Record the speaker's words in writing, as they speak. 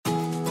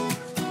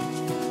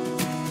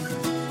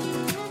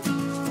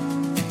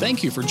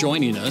Thank you for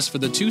joining us for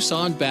the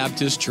Tucson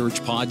Baptist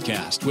Church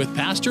podcast with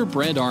Pastor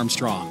Brent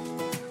Armstrong.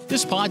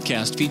 This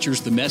podcast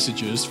features the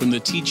messages from the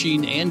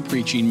teaching and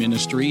preaching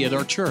ministry at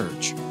our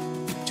church.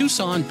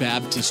 Tucson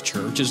Baptist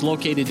Church is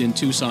located in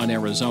Tucson,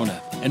 Arizona,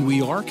 and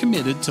we are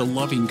committed to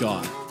loving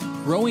God,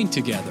 growing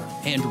together,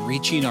 and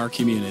reaching our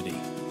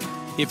community.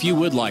 If you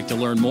would like to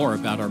learn more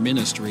about our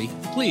ministry,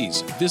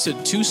 please visit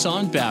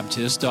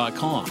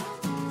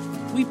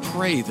TucsonBaptist.com. We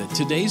pray that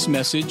today's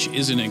message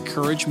is an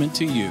encouragement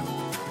to you.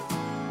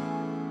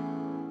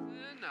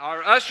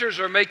 Our ushers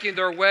are making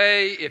their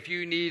way. If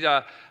you need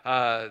a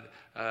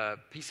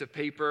piece of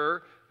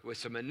paper with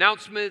some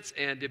announcements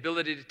and the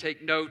ability to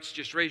take notes,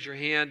 just raise your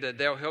hand and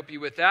they'll help you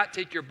with that.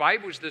 Take your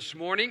Bibles this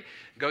morning.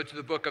 Go to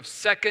the book of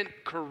 2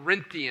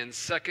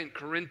 Corinthians. 2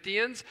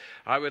 Corinthians.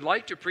 I would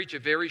like to preach a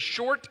very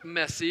short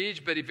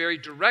message, but a very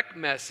direct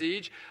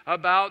message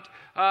about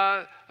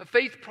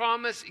faith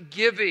promise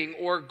giving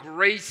or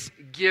grace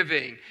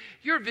giving.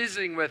 You're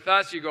visiting with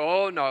us, you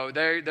go, oh no,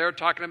 they're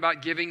talking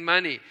about giving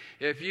money.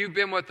 If you've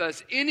been with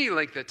us any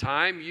length of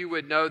time, you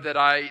would know that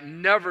I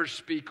never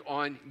speak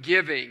on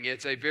giving.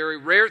 It's a very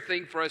rare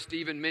thing for us to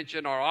even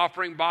mention our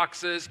offering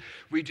boxes.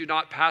 We do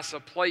not pass a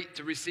plate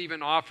to receive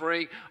an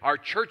offering. Our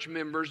church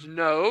members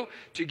know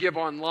to give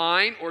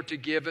online or to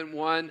give in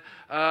one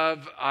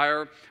of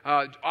our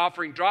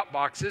offering drop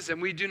boxes, and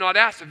we do not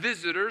ask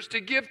visitors to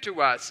give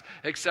to us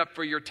except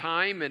for your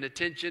time and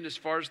attention as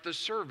far as the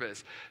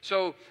service.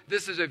 So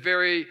this is a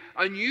very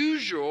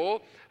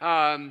unusual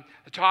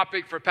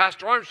topic for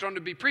Pastor Armstrong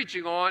to be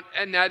preaching on,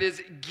 and that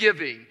is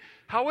giving.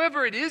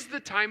 However, it is the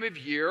time of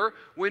year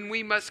when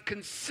we must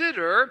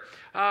consider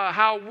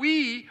how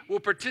we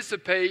will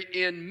participate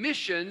in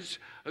missions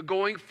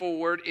going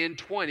forward in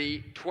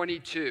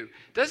 2022.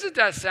 Doesn't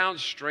that sound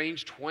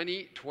strange,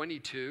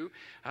 2022?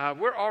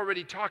 We're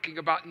already talking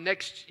about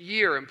next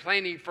year and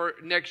planning for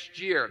next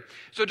year.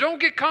 So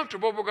don't get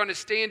comfortable. We're going to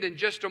stand in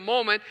just a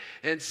moment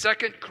in 2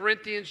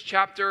 Corinthians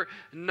chapter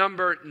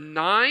number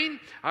 9.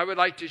 I would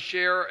like to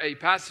share a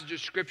passage of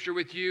Scripture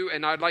with you,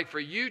 and I'd like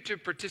for you to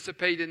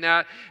participate in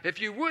that.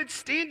 If you would,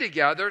 stand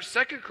together,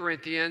 2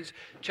 Corinthians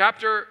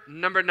chapter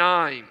number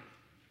 9.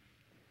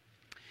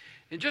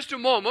 In just a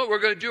moment, we're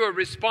going to do a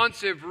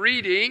responsive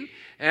reading,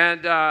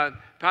 and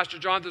Pastor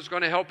Jonathan is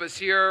going to help us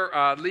here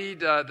lead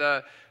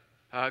the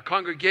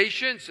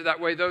congregation, so that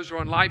way those who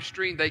are on live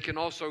stream, they can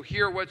also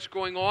hear what's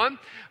going on.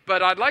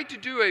 But I'd like to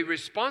do a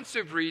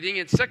responsive reading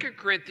in 2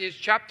 Corinthians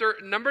chapter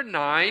number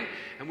 9,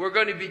 and we're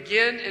going to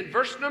begin in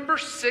verse number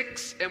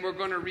 6, and we're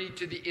going to read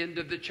to the end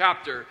of the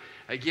chapter.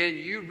 Again,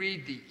 you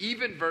read the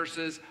even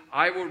verses,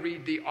 I will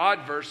read the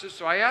odd verses.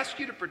 So I ask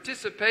you to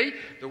participate.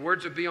 The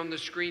words will be on the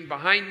screen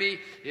behind me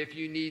if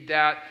you need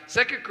that.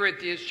 2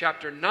 Corinthians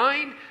chapter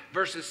 9,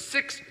 verses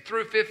 6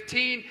 through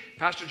 15.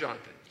 Pastor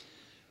Jonathan.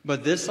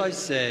 But this I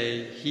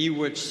say, he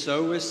which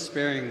soweth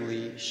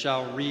sparingly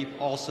shall reap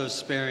also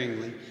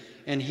sparingly,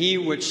 and he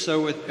which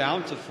soweth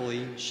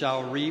bountifully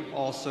shall reap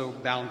also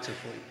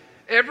bountifully.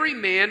 Every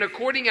man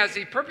according as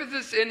he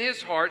purposeth in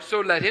his heart,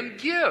 so let him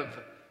give,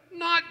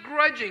 not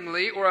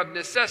grudgingly or of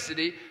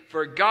necessity,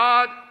 for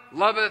God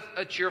loveth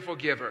a cheerful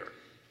giver.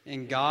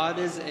 And God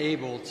is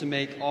able to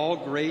make all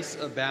grace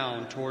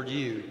abound toward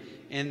you,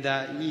 and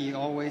that ye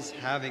always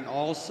having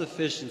all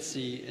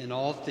sufficiency in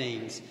all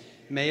things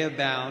may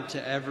abound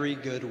to every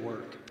good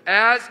work.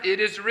 As it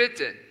is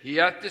written, he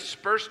hath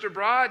dispersed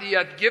abroad, he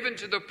hath given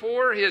to the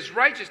poor, his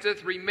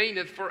righteousness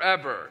remaineth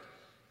forever.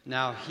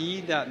 Now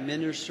he that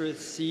ministereth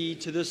seed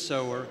to the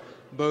sower,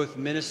 both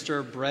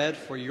minister bread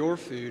for your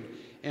food,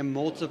 and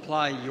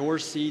multiply your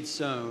seed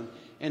sown,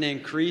 and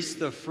increase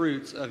the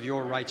fruits of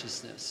your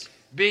righteousness,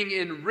 being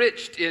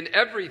enriched in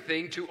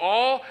everything to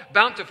all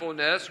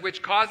bountifulness,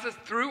 which causeth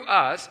through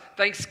us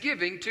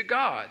thanksgiving to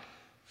God.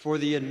 For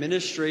the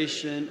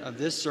administration of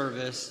this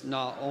service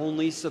not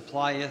only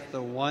supplieth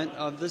the want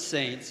of the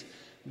saints,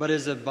 but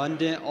is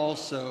abundant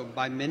also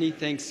by many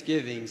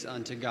thanksgivings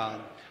unto God.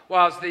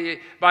 Whilst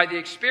by the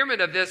experiment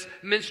of this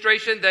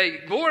ministration, they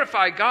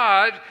glorify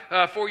God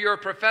for your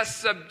professed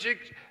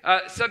subject.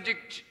 I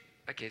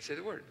can't say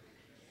the word.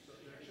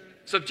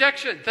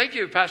 Subjection. Thank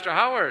you, Pastor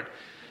Howard.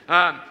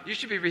 You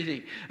should be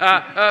reading.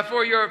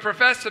 For your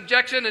professed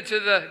subjection unto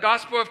the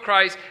gospel of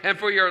Christ, and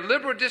for your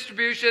liberal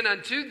distribution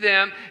unto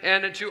them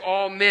and unto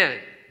all men.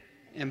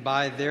 And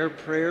by their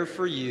prayer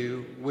for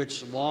you,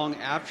 which long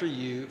after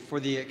you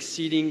for the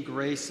exceeding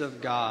grace of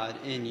God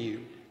in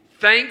you.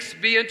 Thanks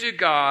be unto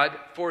God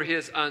for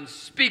his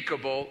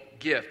unspeakable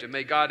gift. And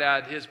may God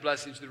add his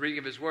blessings to the reading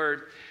of his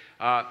word.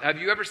 Have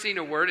you ever seen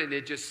a word and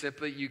it just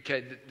simply, you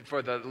can,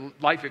 for the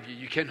life of you,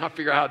 you cannot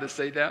figure out how to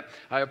say that?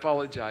 I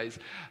apologize.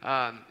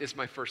 It's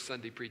my first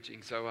Sunday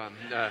preaching, so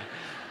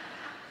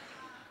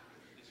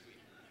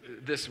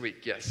this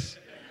week, yes.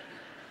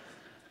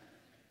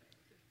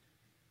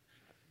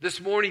 This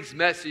morning's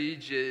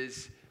message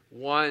is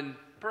one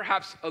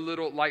perhaps a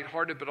little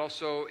lighthearted, but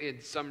also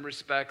in some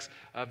respects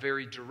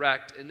very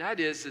direct, and that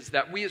is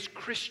that we as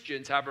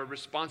Christians have a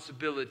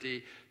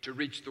responsibility to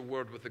reach the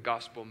world with the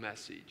gospel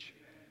message.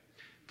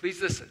 Please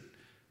listen.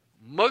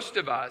 most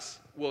of us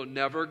will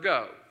never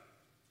go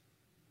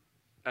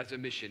as a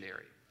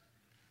missionary.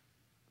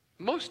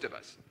 Most of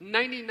us,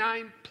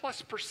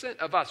 99+%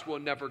 of us will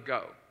never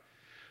go.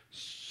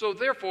 So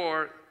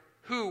therefore,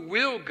 who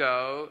will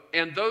go,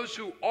 and those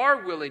who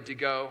are willing to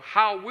go,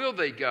 how will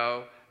they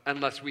go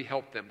unless we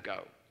help them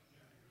go?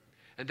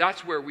 And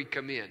that's where we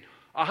come in.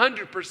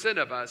 100%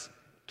 of us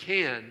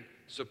can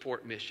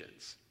support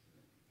missions.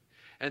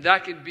 And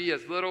that can be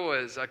as little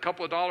as a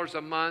couple of dollars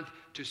a month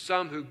to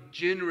some who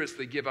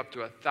generously give up to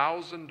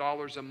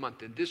 $1,000 a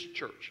month in this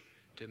church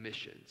to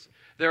missions.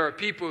 There are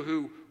people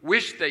who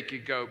wish they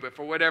could go, but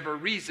for whatever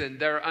reason,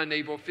 they're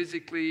unable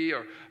physically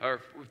or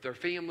with their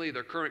family,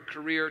 their current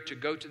career, to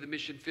go to the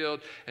mission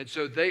field. And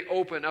so they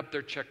open up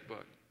their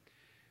checkbook.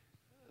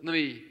 Let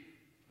me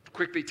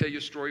quickly tell you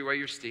a story while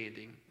you're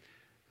standing.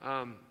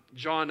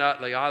 John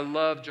Utley, I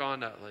love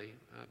John Utley.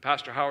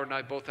 Pastor Howard and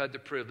I both had the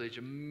privilege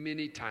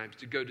many times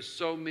to go to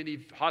so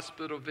many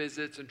hospital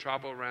visits and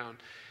travel around.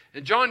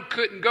 And John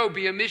couldn't go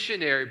be a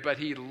missionary, but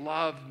he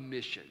loved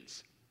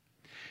missions.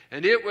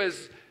 And it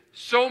was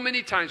so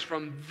many times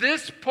from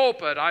this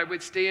pulpit, I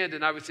would stand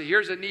and I would say,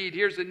 here's a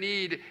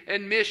need,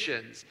 and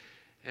missions.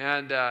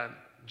 And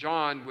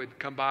John would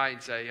come by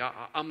and say,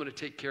 I'm going to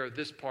take care of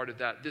this part of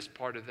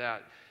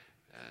that,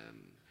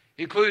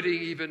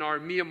 including even our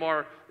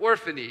Myanmar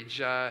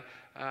orphanage.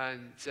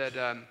 And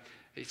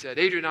he said,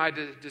 Adrian and I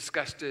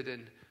discussed it,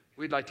 and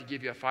we'd like to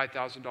give you a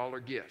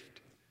 $5,000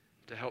 gift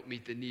to help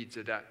meet the needs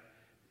of that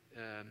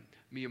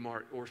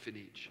Myanmar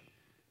orphanage.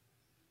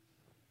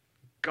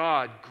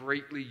 God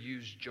greatly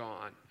used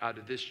John out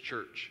of this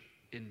church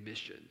in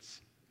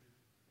missions.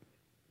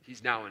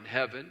 He's now in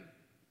heaven.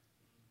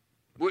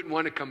 Wouldn't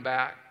want to come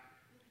back.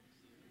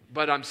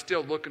 But I'm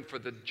still looking for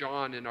the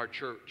John in our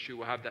church who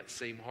will have that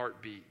same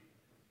heartbeat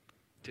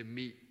to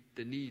meet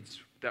the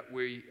needs that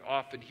we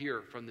often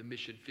hear from the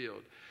mission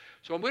field.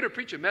 So I'm going to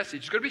preach a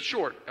message. It's going to be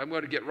short. I'm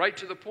going to get right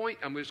to the point.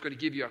 I'm just going to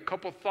give you a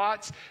couple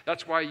thoughts.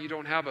 That's why you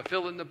don't have a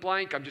fill in the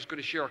blank. I'm just going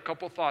to share a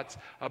couple thoughts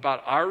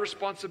about our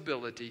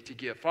responsibility to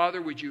give.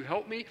 Father, would you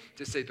help me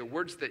to say the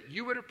words that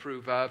you would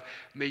approve of?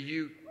 May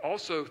you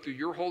also, through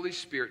your Holy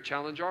Spirit,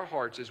 challenge our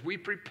hearts as we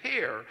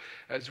prepare,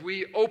 as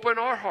we open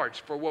our hearts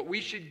for what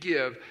we should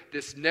give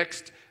this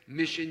next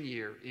mission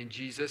year. In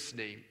Jesus'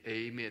 name,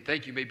 amen.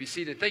 Thank you. You may be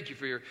seated. Thank you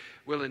for your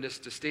willingness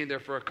to stand there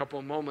for a couple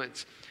of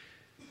moments.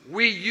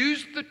 We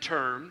use the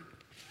term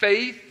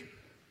faith,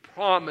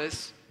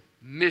 promise,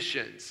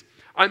 missions.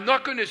 I'm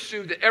not going to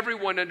assume that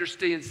everyone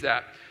understands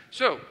that.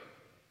 So,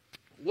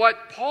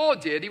 what Paul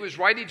did, he was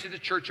writing to the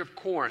church of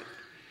Corinth.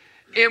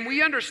 And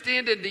we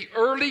understand in the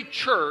early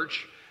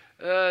church,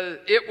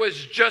 it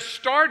was just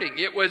starting.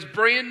 It was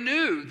brand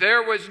new.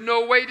 There was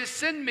no way to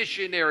send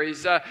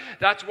missionaries.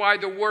 That's why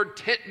the word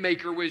tent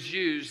maker was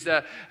used,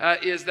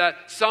 is that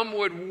some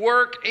would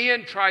work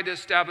and try to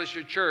establish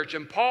a church.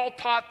 And Paul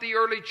taught the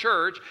early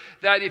church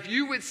that if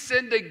you would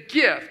send a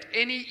gift,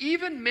 and he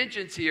even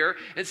mentions here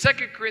in 2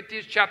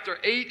 Corinthians chapter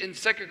 8 and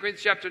 2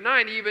 Corinthians chapter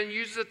 9, he even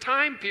uses a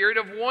time period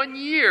of 1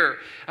 year.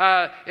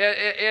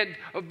 And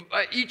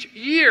each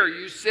year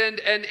you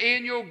send an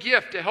annual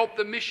gift to help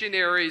the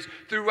missionaries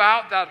throughout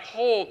that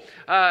whole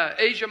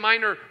Asia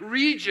Minor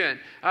region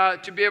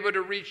to be able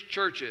to reach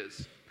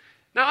churches.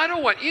 Now, I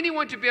don't want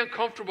anyone to be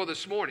uncomfortable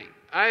this morning.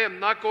 I am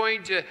not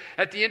going to,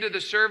 at the end of the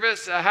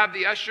service, have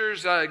the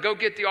ushers go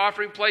get the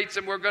offering plates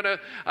and we're going to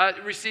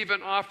receive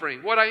an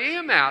offering. What I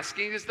am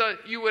asking is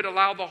that you would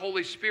allow the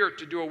Holy Spirit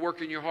to do a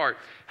work in your heart.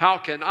 How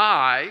can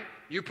I,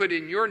 you put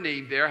in your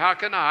name there, how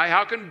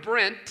can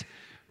Brent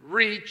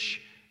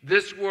reach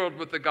this world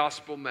with the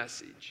gospel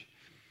message?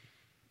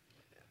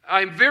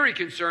 I'm very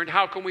concerned,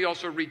 how can we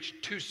also reach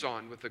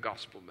Tucson with the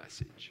gospel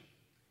message?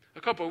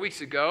 A couple of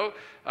weeks ago,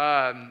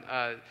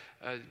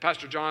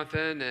 Pastor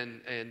Jonathan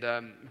and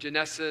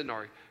Janessa and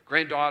our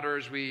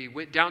granddaughters, we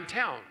went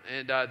downtown,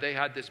 and they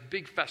had this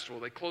big festival.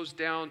 They closed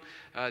down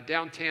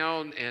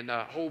downtown and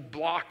a whole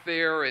block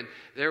there, and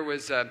there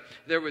was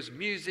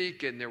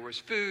music, and there was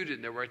food,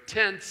 and there were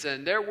tents,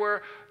 and there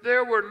were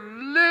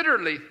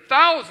literally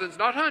thousands,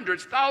 not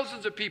hundreds,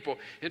 thousands of people.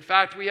 In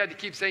fact, we had to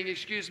keep saying,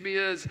 excuse me,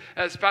 as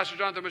Pastor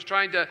Jonathan was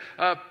trying to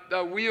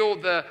wheel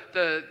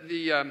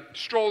the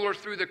stroller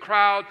through the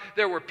crowd.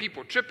 There were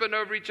people tripping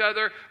over each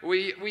other.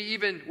 We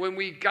even, when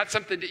we got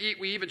something to eat,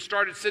 we even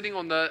started sitting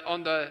on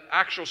the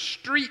actual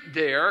street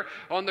there,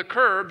 on the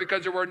curb,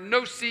 because there were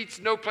no seats,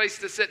 no place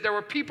to sit. There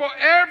were people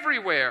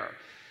everywhere.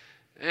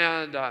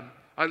 And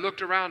I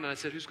looked around and I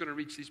said, who's going to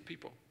reach these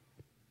people?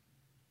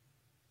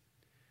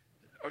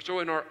 So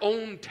in our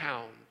own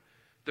town,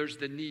 there's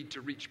the need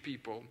to reach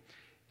people.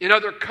 In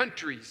other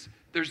countries,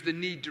 there's the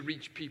need to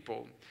reach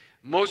people.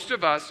 Most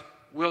of us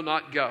will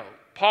not go.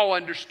 Paul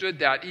understood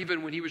that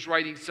even when he was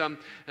writing some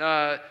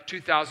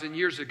 2,000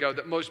 years ago,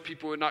 that most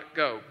people would not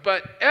go.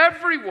 But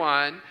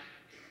everyone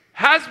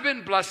has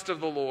been blessed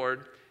of the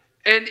Lord,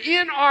 and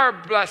in our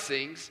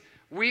blessings,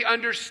 we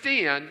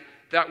understand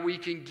that we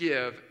can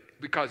give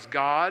because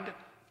God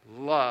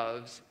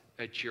loves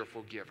a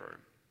cheerful giver.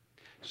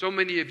 So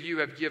many of you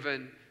have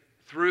given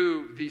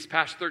through these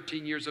past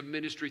 13 years of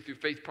ministry through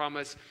Faith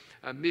Promise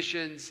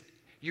Missions.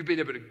 You've been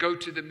able to go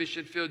to the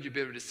mission field. You've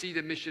been able to see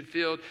the mission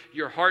field.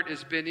 Your heart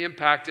has been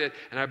impacted,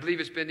 and I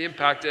believe it's been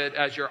impacted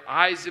as your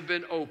eyes have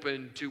been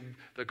opened to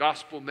the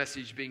gospel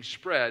message being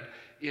spread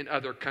in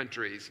other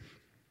countries.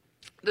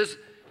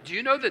 Do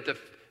you know that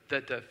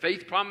the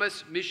Faith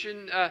Promise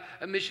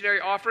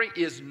missionary offering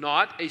is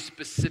not a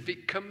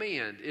specific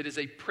command? It is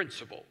a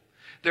principle.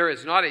 There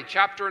is not a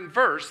chapter and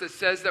verse that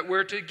says that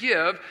we're to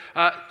give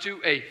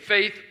to a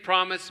Faith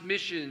Promise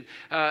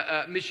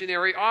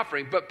missionary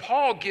offering. But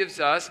Paul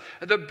gives us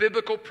the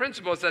biblical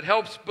principles that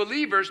helps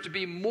believers to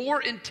be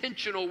more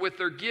intentional with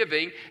their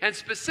giving, and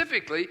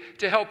specifically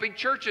to helping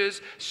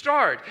churches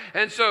start.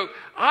 And so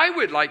I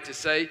would like to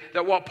say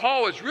that what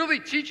Paul is really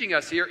teaching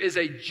us here is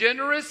a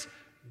generous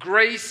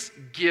grace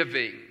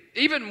giving.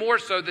 Even more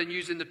so than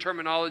using the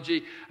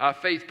terminology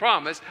faith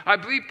promise, I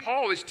believe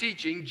Paul is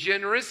teaching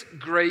generous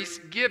grace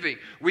giving.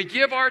 We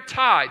give our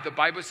tithe. The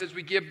Bible says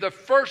we give the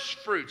first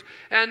fruits.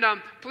 And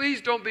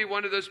please don't be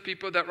one of those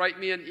people that write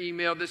me an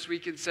email this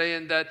week and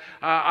saying that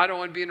I don't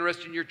want to be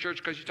interested in your church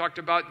because you talked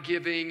about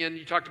giving and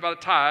you talked about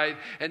a tithe,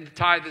 and the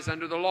tithe is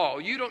under the law.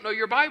 You don't know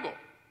your Bible.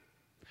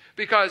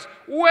 Because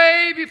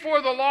way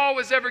before the law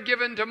was ever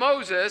given to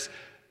Moses,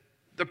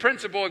 the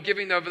principle of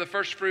giving of the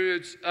first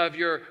fruits of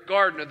your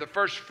garden, or the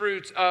first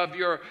fruits of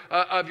your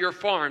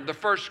farm, the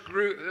first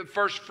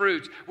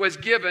fruits was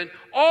given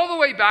all the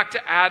way back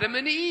to Adam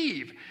and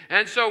Eve.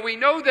 And so we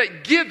know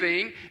that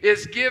giving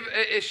is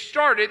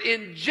started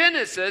in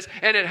Genesis,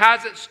 and it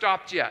hasn't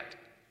stopped yet.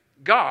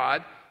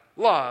 God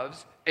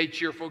loves a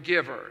cheerful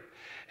giver.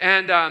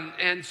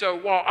 And so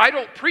while I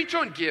don't preach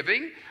on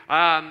giving,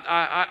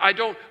 I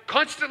don't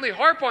constantly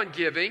harp on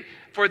giving,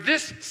 for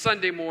this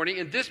Sunday morning,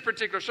 in this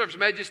particular service,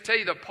 may I just tell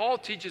you that Paul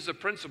teaches a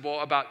principle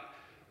about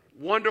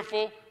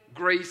wonderful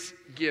grace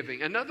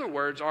giving. In other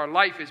words, our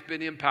life has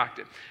been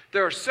impacted.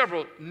 There are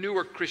several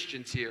newer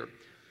Christians here.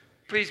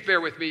 Please bear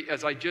with me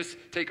as I just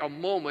take a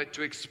moment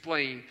to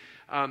explain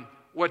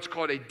what's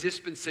called a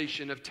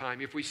dispensation of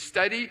time. If we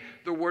study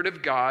the Word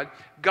of God,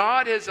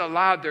 God has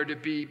allowed there to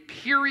be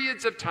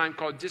periods of time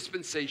called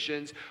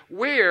dispensations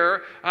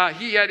where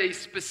He had a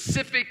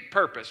specific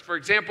purpose. For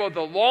example,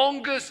 the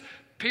longest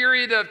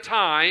period of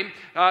time,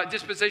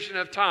 dispensation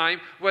of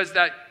time, was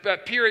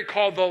that period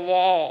called the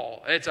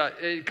law. It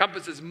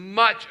encompasses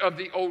much of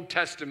the Old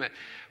Testament.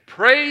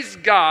 Praise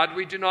God,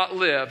 we do not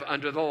live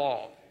under the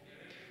law.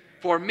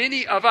 For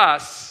many of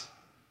us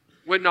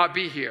would not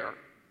be here.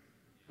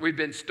 We've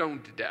been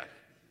stoned to death.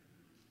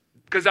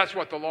 Because that's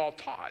what the law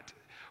taught.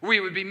 We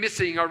would be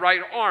missing a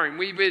right arm,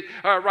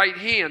 a right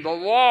hand. The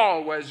law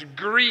was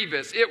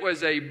grievous. It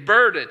was a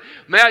burden.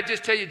 May I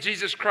just tell you,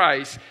 Jesus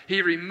Christ,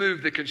 He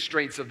removed the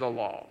constraints of the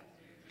law.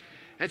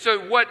 And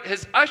so what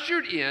has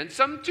ushered in,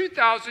 some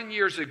 2,000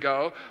 years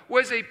ago,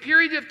 was a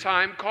period of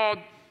time called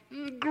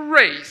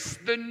grace,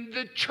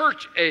 the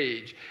church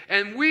age.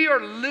 And we are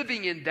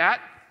living in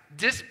that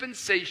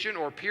dispensation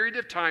or period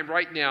of time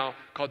right now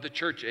called the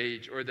church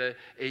age, or the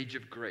age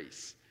of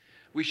grace.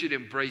 We should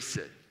embrace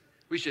it.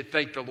 We should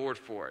thank the Lord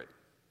for it.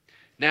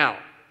 Now,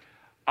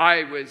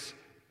 I was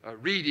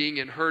reading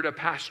and heard a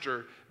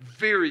pastor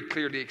very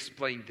clearly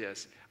explain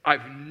this.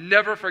 I've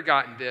never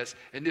forgotten this,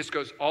 and this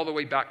goes all the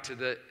way back to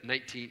the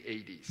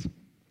 1980s.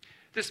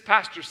 This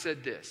pastor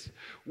said this: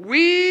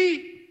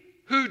 "We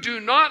who do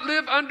not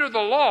live under the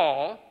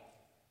law,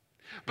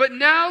 but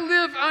now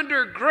live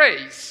under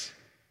grace,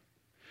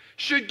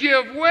 should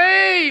give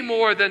way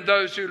more than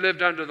those who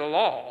lived under the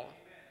law.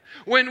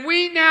 When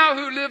we now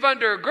who live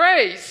under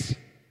grace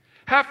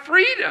have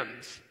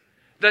freedoms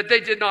that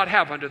they did not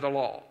have under the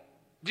law."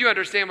 Do you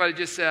understand what I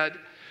just said?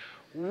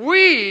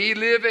 We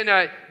live in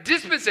a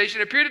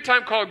dispensation, a period of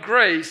time called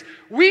grace.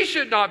 We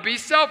should not be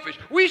selfish.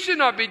 We should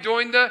not be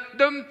doing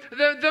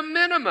the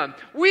minimum.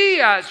 We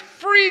as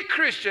free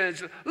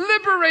Christians,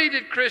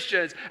 liberated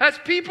Christians, as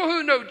people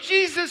who know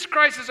Jesus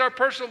Christ as our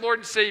personal Lord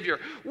and Savior,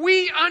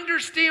 we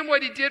understand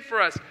what He did for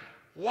us.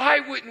 Why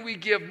wouldn't we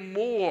give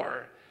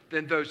more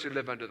than those who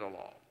live under the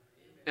law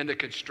and the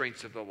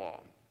constraints of the law?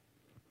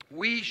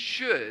 We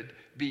should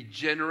be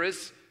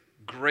generous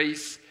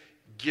grace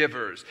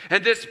givers.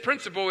 And this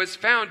principle is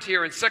found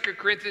here in 2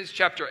 Corinthians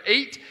chapter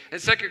 8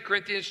 and 2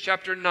 Corinthians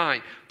chapter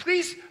 9.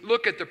 Please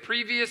look at the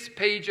previous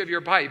page of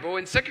your Bible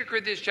in 2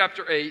 Corinthians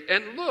chapter 8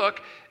 and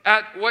look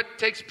at what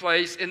takes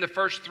place in the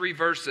first 3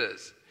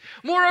 verses.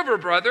 "Moreover,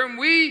 brethren,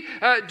 we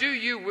do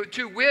you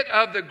to wit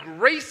of the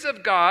grace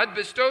of God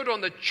bestowed on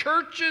the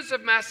churches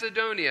of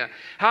Macedonia,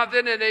 how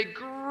then in a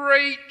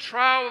great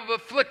trial of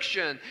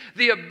affliction,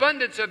 the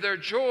abundance of their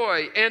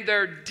joy and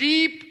their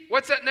deep,"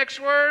 what's that next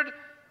word?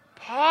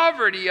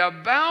 "Poverty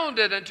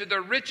abounded unto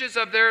the riches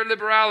of their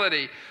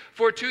liberality.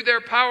 For to their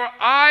power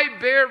I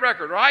bear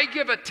record," or I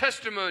give a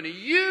testimony,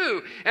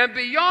 "you, and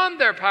beyond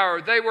their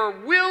power, they were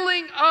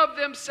willing of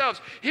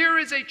themselves." Here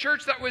is a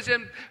church that was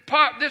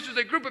this was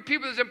a group of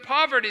people that was in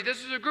poverty.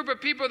 This was a group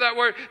of people that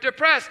were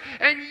depressed,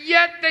 and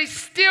yet they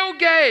still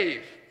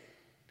gave.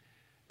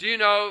 Do you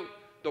know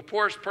the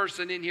poorest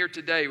person in here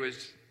today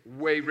was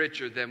way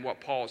richer than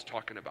what Paul is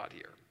talking about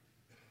here.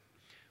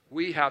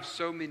 We have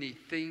so many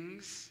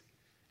things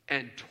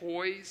and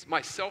toys,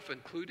 myself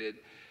included.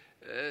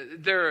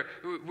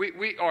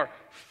 Our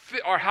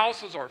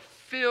houses are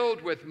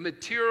filled with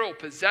material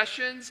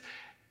possessions.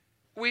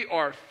 We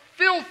are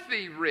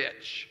filthy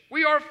rich.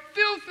 We are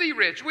filthy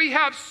rich. We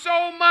have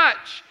so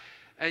much.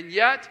 And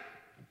yet,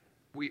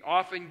 we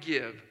often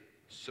give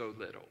so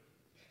little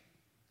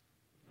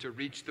to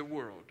reach the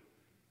world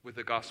with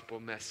the gospel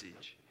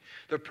message.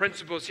 The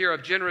principles here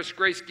of generous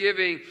grace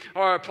giving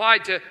are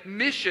applied to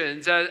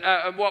missions,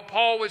 what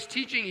Paul was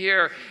teaching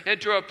here, and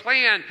to a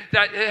plan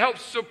that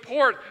helps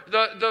support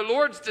the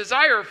Lord's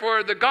desire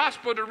for the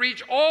gospel to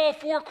reach all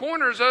four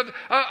corners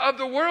of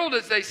the world,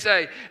 as they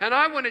say. And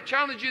I want to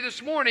challenge you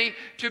this morning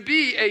to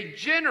be a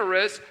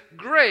generous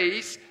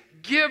grace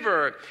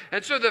giver.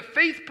 And so the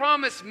faith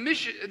promise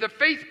mission, the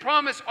faith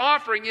promise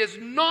offering is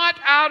not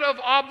out of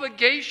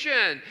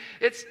obligation.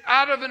 It's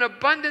out of an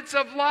abundance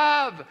of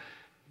love.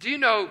 Do you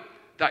know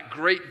that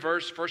great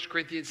verse, 1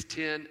 Corinthians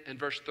 10 and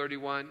verse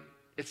 31?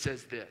 It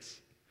says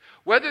this: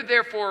 whether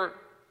therefore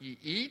ye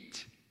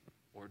eat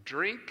or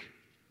drink,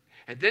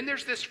 and then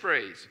there's this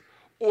phrase,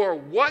 or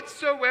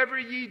whatsoever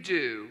ye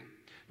do,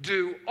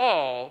 do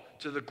all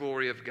to the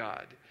glory of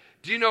God.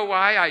 Do you know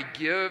why I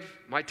give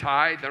my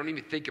tithe? I don't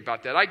even think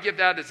about that. I give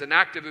that as an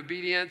act of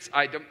obedience.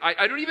 I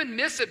don't even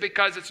miss it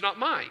because it's not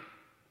mine.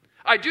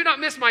 I do not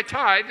miss my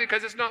tithe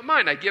because it's not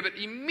mine. I give it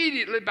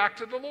immediately back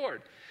to the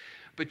Lord.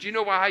 But do you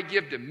know why I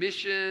give to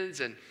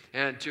missions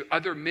and to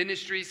other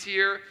ministries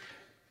here?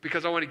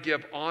 Because I want to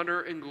give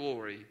honor and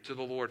glory to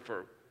the Lord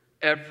for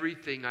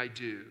everything I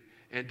do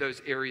and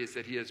those areas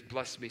that He has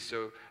blessed me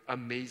so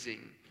amazing.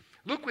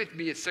 Look with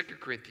me at 2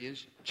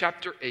 Corinthians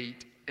chapter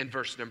 8 and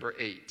verse number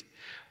 8.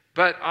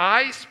 But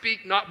I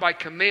speak not by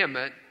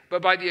commandment,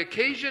 but by the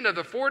occasion of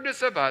the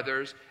forwardness of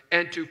others,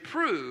 and to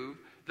prove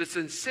the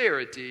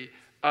sincerity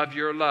of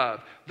your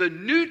love. The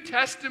New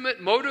Testament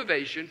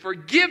motivation for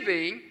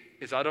giving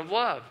is out of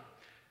love.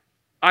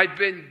 I've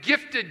been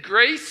gifted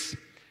grace.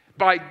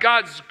 By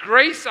God's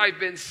grace, I've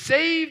been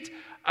saved.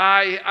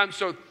 I'm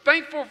so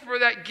thankful for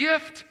that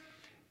gift.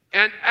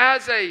 And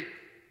as a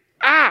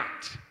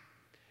act,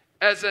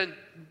 as a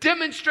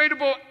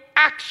demonstrable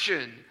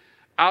action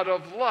out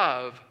of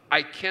love,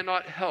 I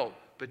cannot help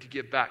but to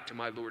give back to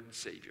my Lord and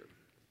Savior.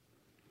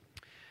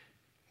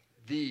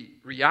 The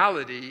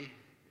reality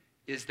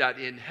is that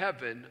in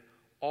heaven,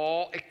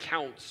 all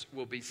accounts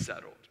will be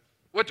settled.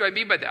 What do I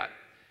mean by that?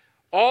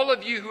 All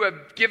of you who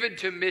have given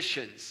to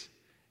missions,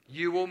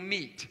 you will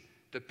meet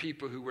the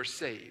people who were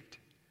saved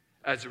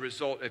as a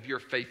result of your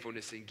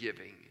faithfulness in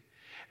giving.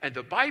 And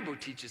the Bible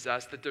teaches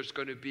us that there's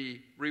going to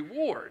be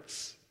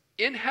rewards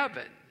in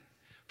heaven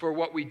for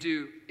what we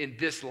do in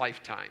this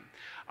lifetime.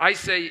 I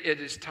say it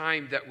is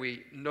time that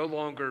we no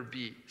longer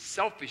be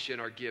selfish in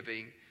our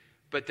giving,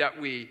 but that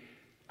we,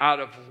 out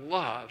of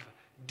love,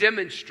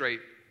 demonstrate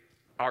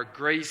our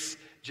grace,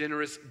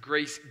 generous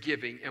grace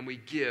giving, and we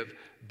give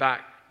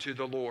back to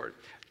the Lord.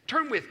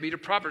 Turn with me to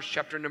Proverbs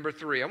chapter number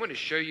 3. I want to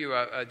show you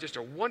just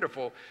a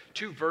wonderful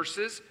 2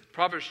 verses.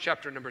 Proverbs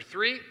chapter number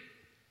 3.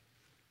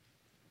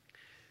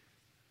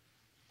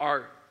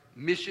 Our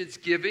missions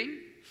giving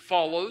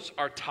follows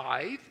our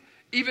tithe.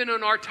 Even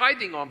in our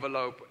tithing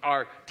envelope,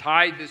 our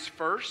tithe is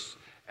first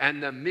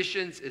and the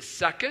missions is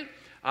second,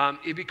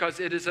 because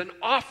it is an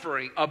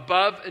offering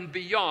above and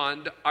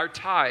beyond our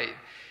tithe.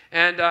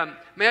 And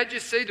may I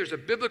just say there's a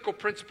biblical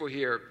principle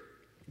here.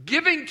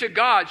 Giving to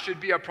God should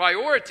be a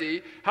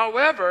priority.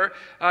 However,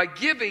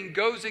 giving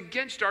goes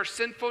against our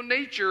sinful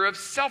nature of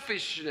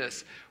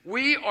selfishness.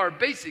 We are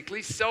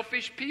basically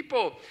selfish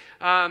people.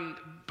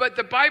 But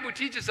the Bible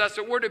teaches us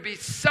that we're to be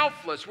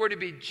selfless. We're to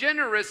be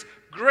generous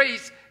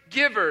grace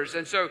givers.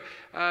 And so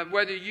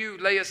whether you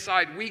lay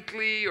aside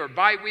weekly or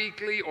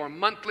bi-weekly or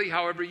monthly,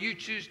 however you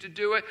choose to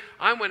do it,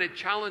 I want to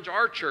challenge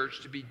our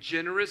church to be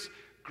generous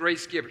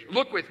grace givers.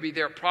 Look with me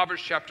there at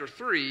Proverbs chapter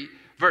 3,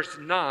 verse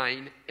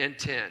 9 and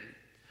 10.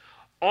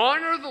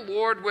 Honor the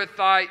Lord with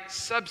thy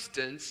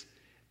substance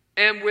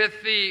and with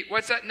the,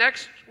 what's that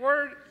next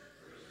word?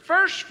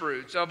 First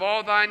fruits of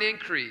all thine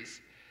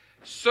increase.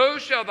 So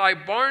shall thy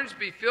barns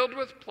be filled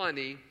with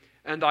plenty,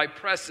 and thy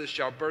presses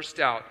shall burst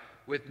out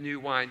with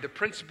new wine. The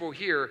principle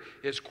here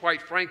is,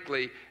 quite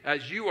frankly,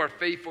 as you are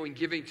faithful in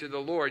giving to the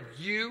Lord,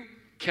 you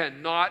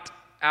cannot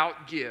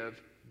outgive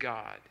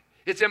God.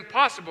 It's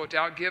impossible to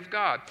outgive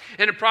God.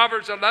 And in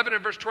Proverbs 11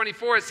 and verse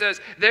 24, it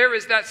says, there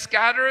is that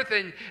scattereth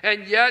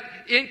and yet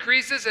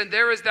increases, and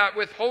there is that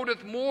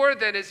withholdeth more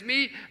than is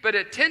meet, but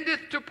it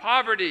tendeth to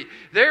poverty.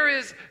 There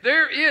is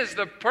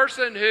the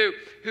person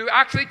who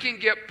actually can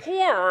get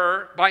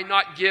poorer by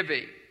not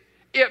giving.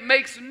 It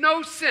makes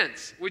no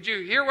sense. Would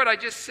you hear what I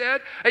just said?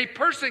 A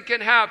person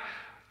can have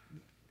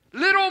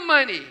little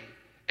money,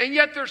 and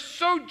yet they're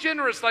so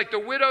generous like the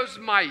widow's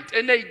mite,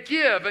 and they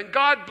give, and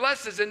God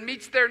blesses and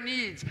meets their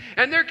needs.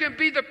 And there can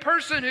be the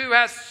person who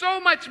has so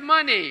much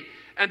money,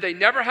 and they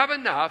never have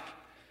enough.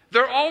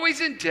 They're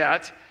always in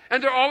debt,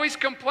 and they're always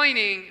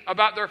complaining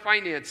about their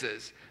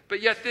finances.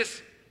 But yet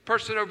this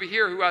person over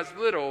here who has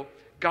little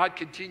God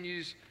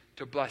continues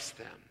to bless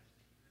them.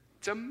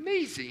 It's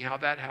amazing how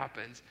that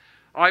happens.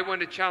 I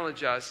want to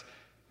challenge us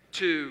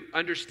to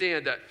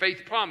understand that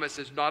faith promise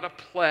is not a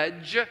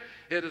pledge.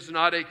 It is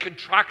not a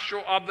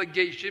contractual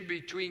obligation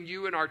between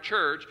you and our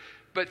church.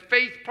 But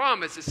faith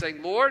promise is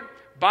saying, Lord,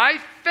 by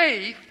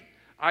faith,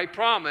 I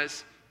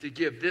promise to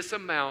give this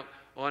amount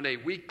on a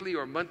weekly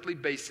or monthly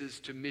basis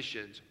to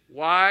missions.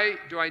 Why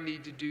do I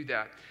need to do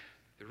that?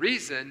 The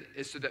reason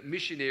is so that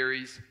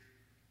missionaries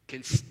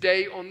can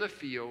stay on the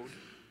field,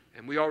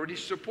 and we already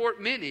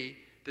support many,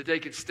 that they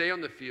can stay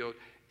on the field,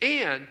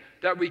 and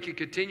that we can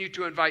continue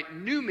to invite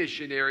new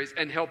missionaries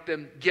and help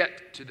them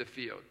get to the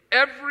field.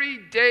 Every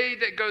day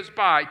that goes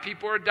by,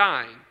 people are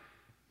dying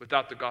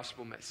without the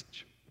gospel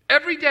message.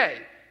 Every day,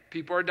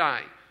 people are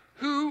dying.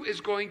 Who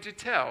is going to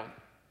tell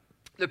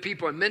the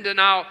people in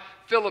Mindanao,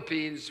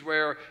 Philippines,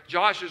 where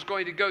Josh is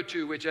going to go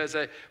to, which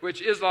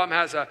Islam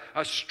has a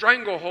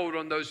stranglehold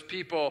on those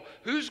people?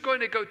 Who's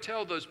going to go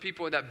tell those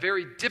people in that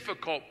very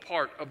difficult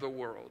part of the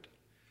world?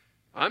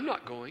 I'm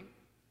not going.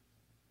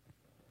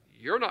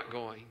 You're not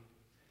going.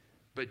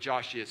 But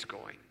Josh is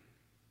going.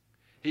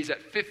 He's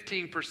at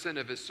 15%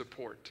 of his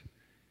support.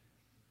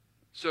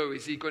 So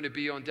is he going to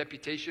be on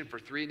deputation for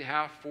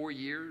 3.5, 4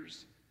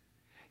 years?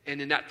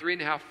 And in that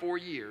 3.5, 4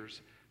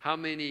 years, how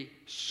many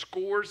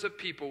scores of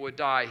people would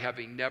die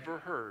having never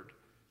heard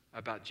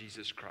about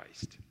Jesus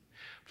Christ?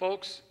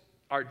 Folks,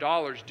 our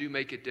dollars do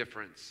make a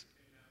difference.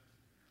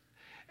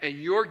 And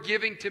your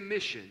giving to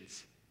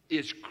missions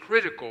is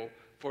critical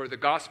for the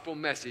gospel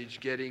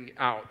message getting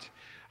out.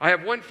 I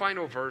have one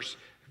final verse.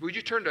 Would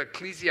you turn to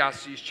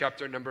Ecclesiastes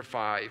chapter number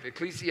 5?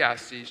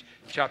 Ecclesiastes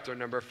chapter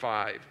number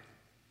 5.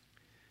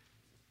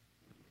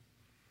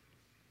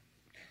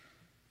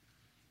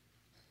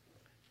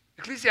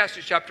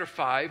 Ecclesiastes chapter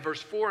 5,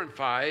 verse 4 and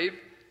 5.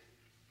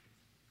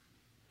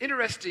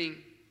 Interesting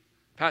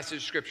passage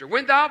of Scripture.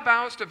 When thou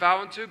vowest a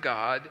vow unto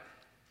God,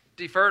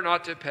 defer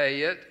not to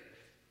pay it,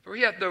 for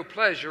he hath no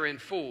pleasure in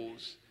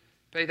fools.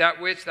 Pay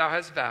that which thou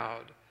hast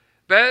vowed.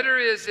 Better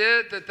is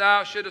it that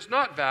thou shouldest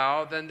not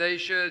vow than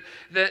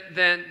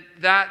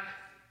that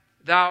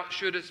thou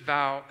shouldest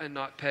vow and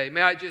not pay.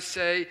 May I just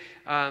say,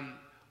 I'm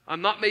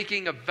not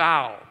making a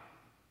vow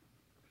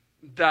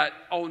that,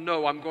 oh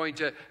no, I'm going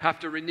to have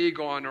to renege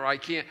on, or I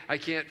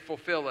can't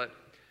fulfill it.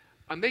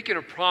 I'm making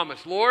a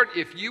promise. Lord,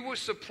 if you will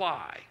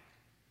supply,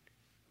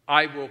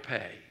 I will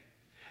pay.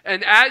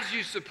 And as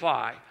you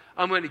supply,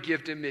 I'm going to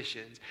give to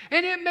missions.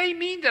 And it may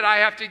mean that I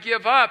have to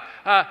give up.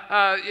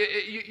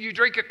 You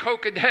drink a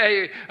Coke a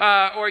day,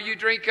 or you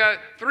drink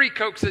 3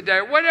 Cokes a day,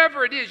 or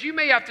whatever it is. You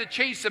may have to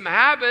change some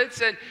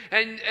habits, and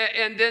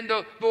then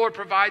the Lord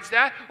provides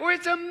that. Or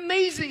it's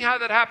amazing how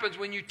that happens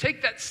when you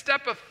take that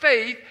step of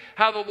faith,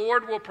 how the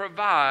Lord will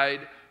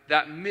provide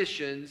that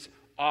missions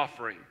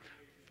offering.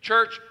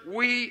 Church,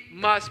 we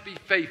must be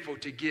faithful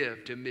to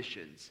give to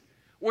missions.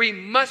 We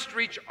must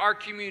reach our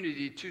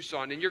community,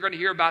 Tucson, and you're going to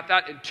hear about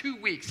that in 2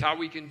 weeks, how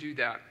we can do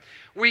that.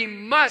 We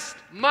must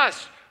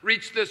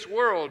reach this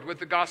world with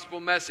the gospel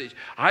message.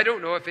 I don't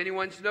know if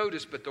anyone's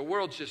noticed, but the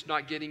world's just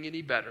not getting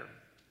any better.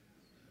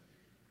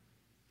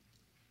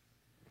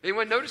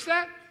 Anyone notice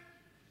that?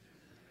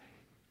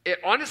 It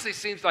honestly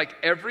seems like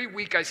every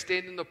week I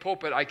stand in the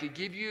pulpit, I could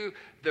give you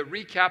the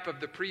recap of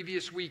the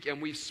previous week, and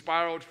we've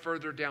spiraled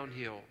further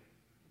downhill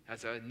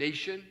as a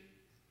nation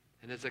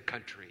and as a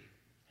country.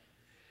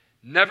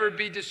 Never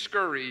be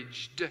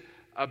discouraged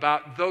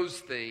about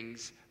those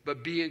things,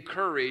 but be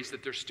encouraged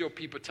that there's still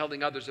people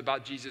telling others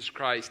about Jesus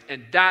Christ.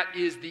 And that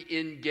is the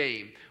end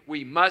game.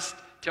 We must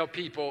tell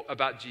people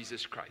about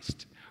Jesus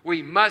Christ.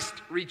 We must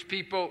reach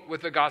people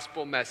with the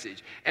gospel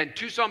message. And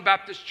Tucson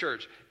Baptist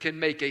Church can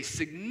make a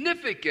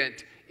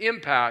significant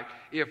impact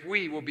if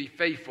we will be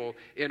faithful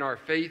in our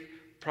faith,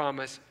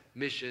 promise,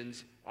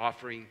 missions,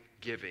 offering,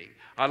 giving.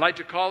 I like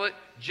to call it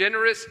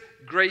generous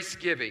grace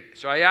giving.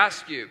 So I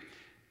ask you,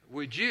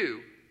 would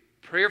you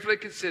prayerfully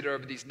consider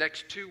over these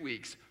next 2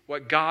 weeks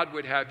what God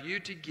would have you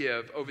to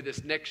give over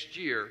this next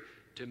year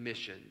to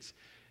missions?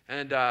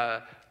 And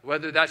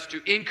whether that's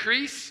to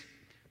increase,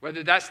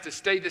 whether that's to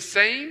stay the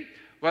same,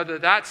 whether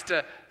that's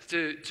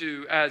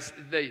to as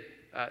they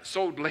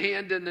sold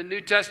land in the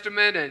New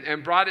Testament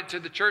and brought it to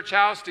the church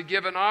house to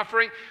give an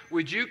offering,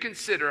 would you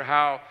consider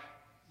how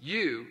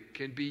you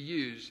can be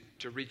used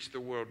to reach the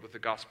world with the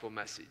gospel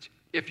message?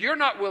 If you're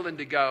not willing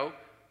to go,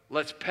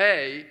 let's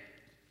pay.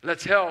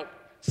 Let's help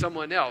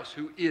someone else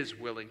who is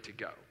willing to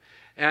go.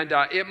 And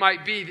it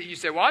might be that you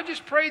say, well, I'll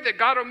just pray that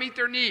God will meet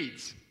their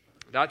needs.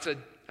 That's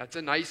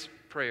a nice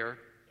prayer.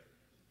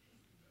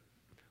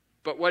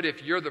 But what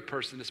if you're the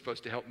person that's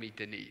supposed to help meet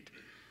the need?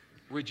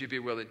 Would you be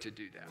willing to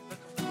do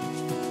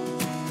that?